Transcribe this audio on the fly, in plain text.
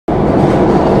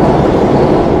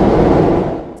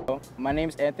My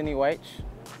name's Anthony White.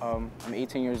 I'm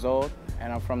 18 years old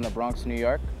and I'm from the Bronx, New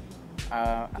York.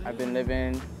 I've been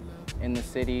living in the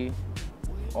city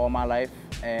all my life,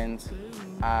 and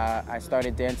I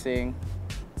started dancing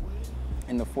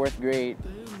in the 4th grade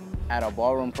at a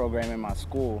ballroom program in my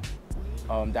school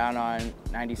down on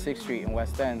 96th Street in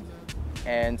West End.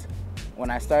 And when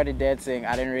I started dancing,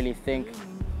 I didn't really think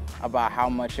about how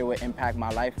much it would impact my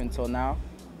life until now,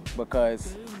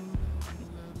 because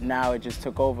now it just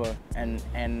took over, and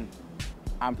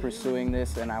I'm pursuing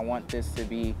this, and I want this to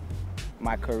be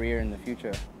my career in the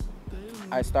future.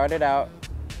 I started out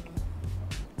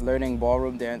learning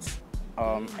ballroom dance,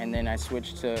 and then I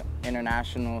switched to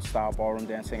international style ballroom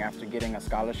dancing after getting a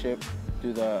scholarship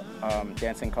through the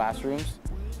dancing classrooms.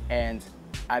 And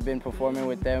I've been performing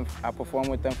with them. I performed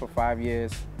with them for 5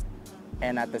 years,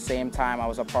 and at the same time I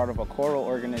was a part of a choral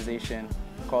organization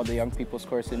called the Young People's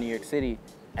Chorus in New York City.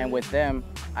 And with them,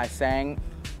 I sang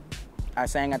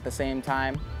at the same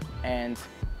time, and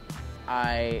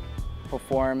I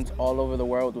performed all over the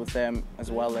world with them,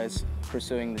 as well as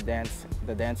pursuing the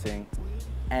dancing.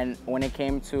 And when it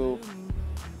came time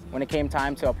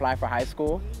to apply for high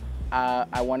school,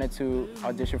 I wanted to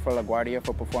audition for LaGuardia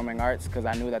for performing arts, because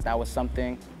I knew that was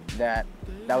something that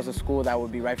was a school that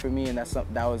would be right for me, and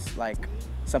that was like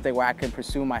something where I could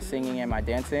pursue my singing and my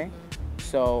dancing.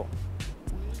 So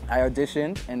I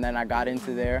auditioned, and then I got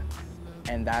into there,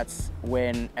 and that's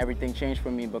when everything changed for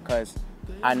me, because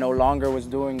I no longer was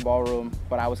doing ballroom,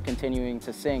 but I was continuing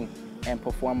to sing and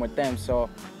perform with them. So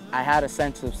I had a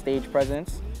sense of stage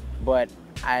presence, but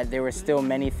there were still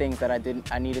many things that I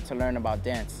needed to learn about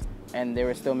dance, and there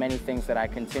were still many things that I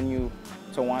continue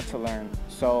to want to learn.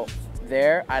 So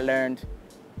there I learned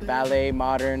ballet,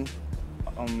 modern,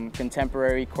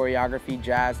 contemporary, choreography,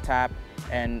 jazz, tap,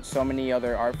 and so many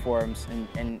other art forms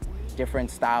and different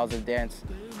styles of dance.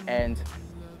 And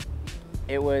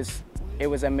it was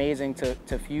amazing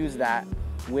to fuse that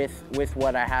with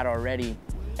what I had already.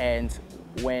 And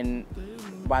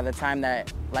by the time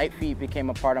that Light Feet became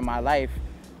a part of my life,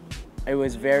 it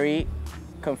was very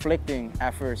conflicting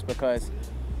at first, because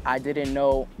I didn't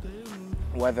know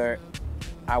whether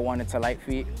I wanted to Light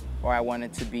Feet or I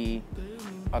wanted to be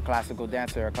a classical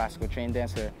dancer, a classical trained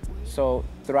dancer. So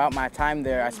throughout my time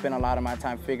there, I spent a lot of my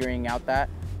time figuring out that,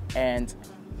 and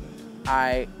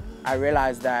I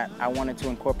realized that I wanted to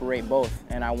incorporate both,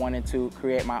 and I wanted to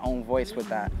create my own voice with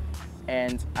that.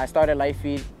 And I started Light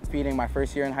Feeding my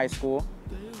first year in high school,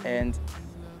 and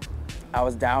I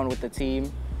was down with the team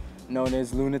known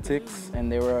as Lunatics, and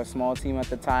they were a small team at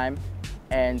the time.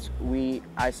 And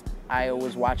I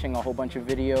was watching a whole bunch of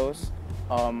videos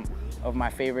of my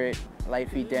favorite Light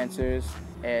Feet dancers,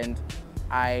 and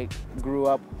I grew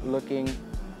up looking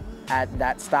at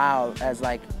that style as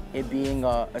like it being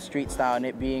a street style, and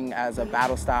it being as a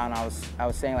battle style, and I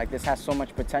was saying, like, this has so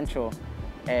much potential,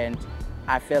 and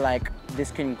I feel like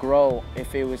this can grow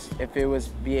if I was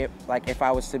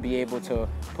to be able to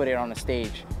put it on a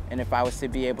stage, and if I was to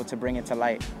be able to bring it to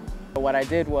light. But what I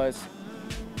did was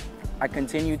I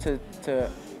continued to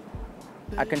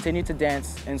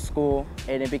dance in school,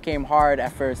 and it became hard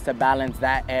at first to balance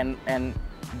that and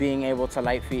being able to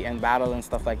Light Feet and battle and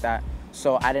stuff like that.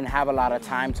 So I didn't have a lot of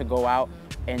time to go out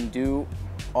and do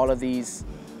all of these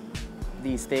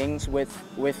things with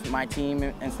my team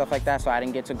and stuff like that. So I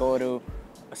didn't get to go to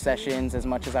sessions as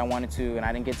much as I wanted to, and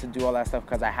I didn't get to do all that stuff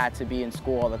because I had to be in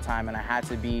school all the time, and I had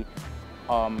to be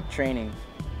training.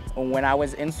 When I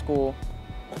was in school,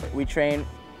 we trained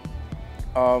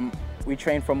for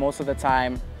most of the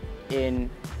time in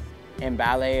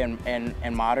ballet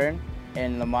and modern.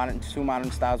 And the two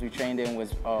modern styles we trained in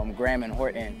was Graham and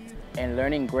Horton. And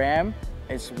learning Graham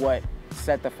is what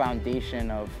set the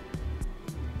foundation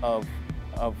of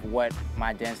what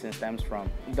my dancing stems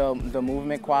from. The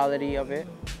movement quality of it,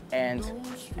 and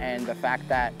the fact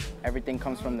that everything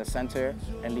comes from the center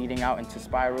and leading out into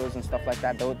spirals and stuff like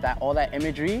that. All that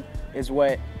imagery is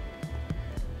what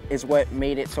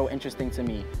made it so interesting to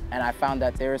me. And I found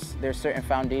that there's certain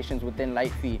foundations within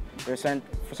Light Feet, there's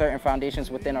certain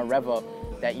foundations within a rev up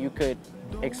that you could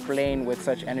explain with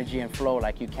such energy and flow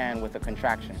like you can with a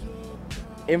contraction.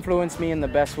 Influenced me in the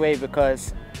best way,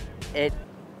 because it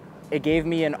gave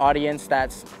me an audience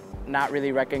that's not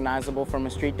really recognizable from a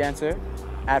street dancer.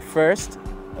 At first,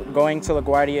 going to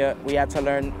LaGuardia, we had to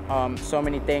learn so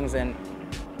many things, and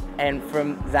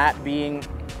from that being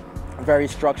very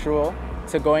structural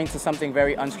to going to something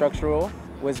very unstructural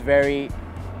was very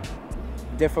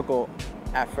difficult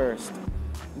at first.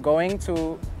 Going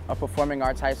to a performing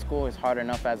arts high school is hard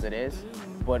enough as it is,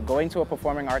 but going to a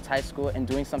performing arts high school and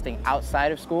doing something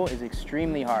outside of school is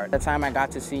extremely hard. By the time I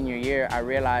got to senior year, I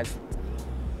realized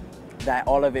that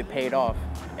all of it paid off,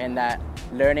 and that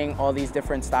learning all these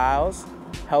different styles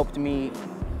helped me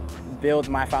build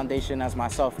my foundation as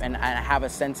myself, and I have a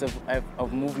sense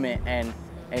of movement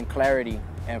and clarity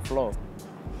and flow.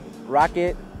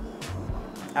 Rocket,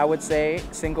 I would say,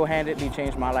 single-handedly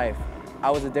changed my life. I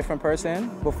was a different person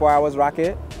before I was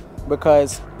Rocket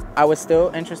because I was still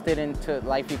interested into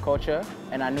lifey culture,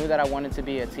 and I knew that I wanted to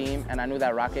be a team, and I knew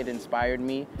that Rocket inspired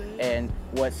me. And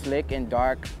what Slick and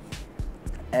Dark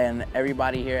and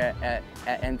everybody here at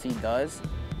MT does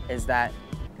is that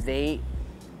they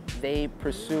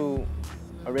pursue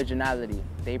originality,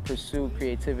 they pursue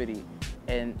creativity,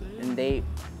 and they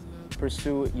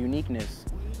pursue uniqueness.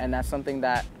 And that's something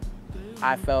that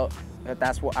I felt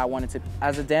that's what I wanted to.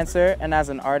 As a dancer and as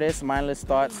an artist,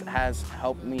 MindlezzThoughtz has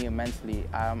helped me immensely.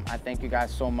 I thank you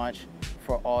guys so much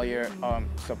for all your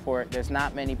support. There's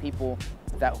not many people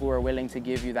who are willing to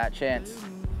give you that chance,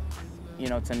 you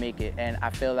know, to make it. And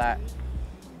I feel that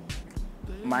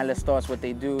MindlezzThoughtz, what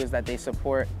they do is that they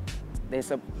support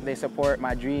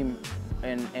my dream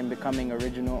in becoming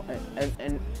original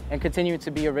and continue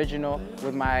to be original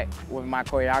with my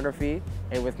choreography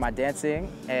and with my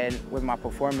dancing and with my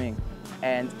performing.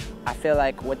 And I feel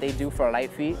like what they do for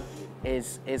Light Feet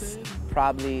is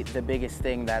probably the biggest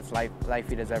thing that's Light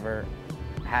Feet has ever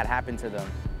had happen to them.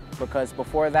 Because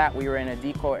before that, we were in a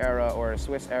deco era or a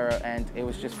Swiss era, and it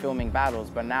was just filming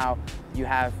battles. But now you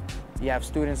have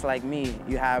students like me.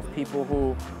 You have people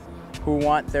who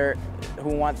want their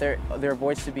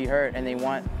voice to be heard, and they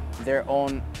want their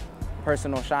own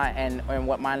personal shine. And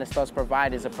what MindlezzThoughtz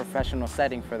provide is a professional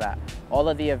setting for that. All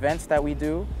of the events that we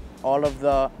do, all of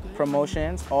the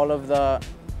promotions, all of the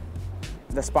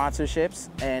sponsorships,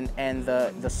 and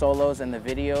the solos and the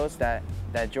videos that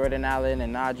Jordan Allen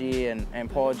and Najee and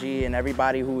Paul G and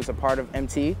everybody who is a part of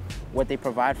MT, what they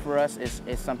provide for us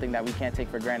is something that we can't take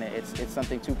for granted. It's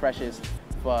something too precious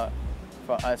for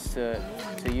us to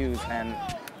use. And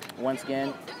once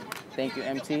again, thank you,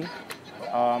 MT.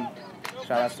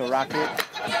 Shout out to Rocket.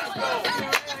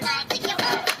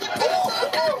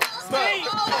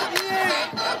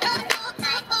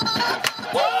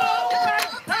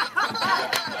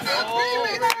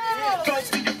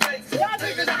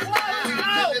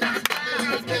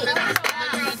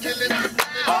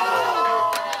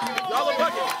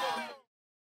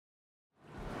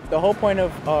 The whole point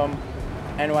of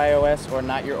NYOS, or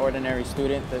Not Your Ordinary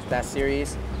Student, that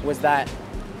series, was that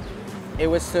it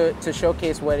was to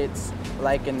showcase what it's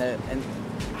like and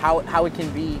how it can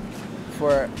be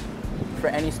for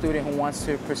any student who wants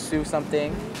to pursue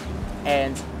something.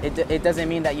 And it doesn't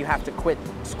mean that you have to quit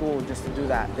school just to do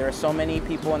that. There are so many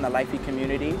people in the Lifey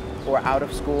community who are out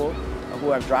of school, who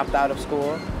have dropped out of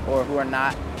school, or who are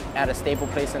not at a stable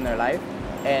place in their life.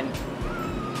 And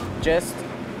just,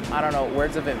 I don't know,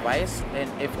 words of advice. And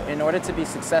in order to be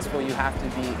successful, you have to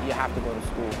go to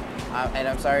school. And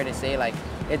I'm sorry to say, like,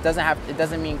 it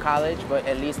doesn't mean college, but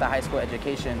at least a high school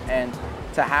education. And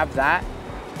to have that,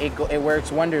 it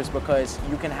works wonders, because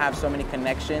you can have so many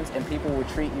connections and people will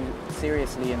treat you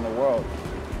seriously in the world,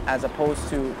 as opposed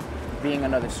to being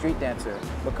another street dancer.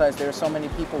 Because there are so many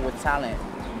people with talent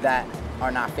that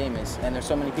are not famous, and there's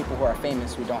so many people who are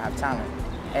famous who don't have talent.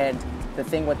 And the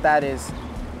thing with that is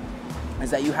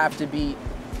that you have to be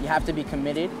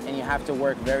committed, and you have to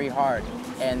work very hard.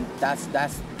 And that's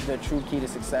the true key to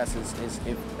success.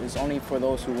 Is only for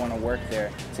those who want to work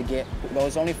there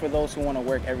only for those who want to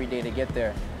work every day to get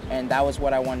there. And that was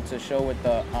what I wanted to show with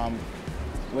the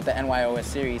NYOS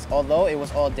series. Although it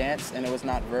was all dance and it was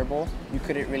not verbal, you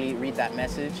couldn't really read that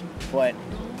message. But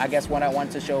I guess what I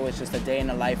wanted to show was just a day in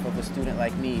the life of a student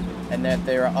like me, and that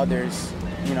there are others,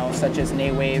 you know, such as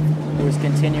Naywave, who is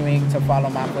continuing to follow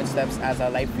my footsteps as a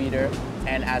light feeder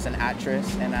and as an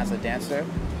actress and as a dancer.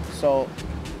 So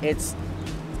it's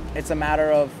a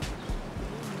matter of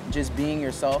just being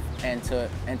yourself, and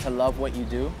to love what you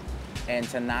do, and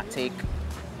to not take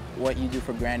what you do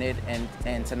for granted,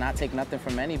 and to not take nothing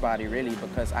from anybody, really,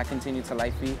 because I continue to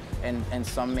light feed, and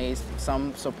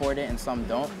some support it and some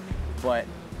don't. But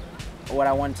what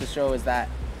I wanted to show is that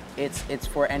it's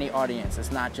for any audience.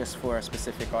 It's not just for a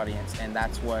specific audience, and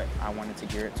that's what I wanted to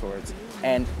gear it towards.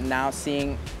 And now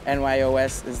seeing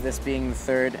NYOS as this being the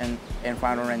third and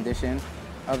final rendition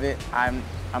of it, I'm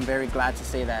very glad to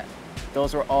say that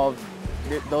those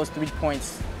 3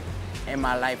 points in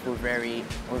my life were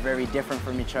very different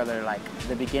from each other. Like,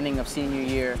 the beginning of senior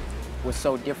year was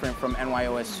so different from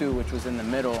NYOS 2, which was in the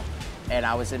middle, and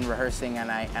I was in rehearsing,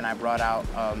 and I brought out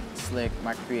Slick,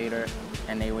 my creator,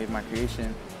 and Naywave, my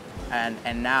creation,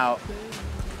 and now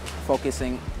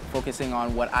focusing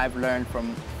on what I've learned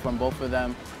from both of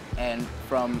them, and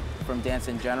from dance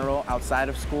in general outside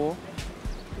of school,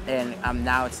 and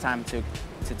now it's time to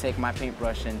take my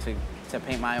paintbrush and to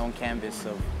paint my own canvas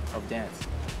of dance,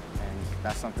 and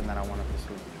that's something that I want to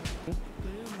pursue.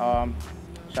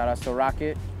 Shout outs to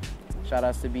Rocket, shout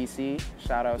outs to BC,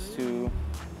 shout outs to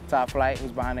Top Flight,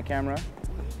 who's behind the camera,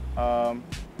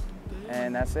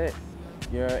 and that's it.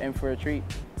 You're in for a treat.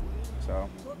 So,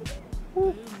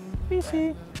 woo,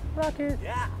 BC, Rocket,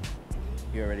 yeah.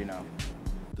 You already know.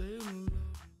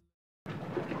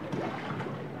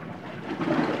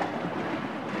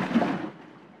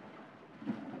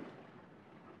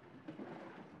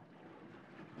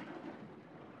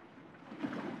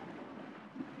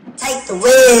 Take the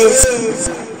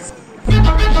whiz.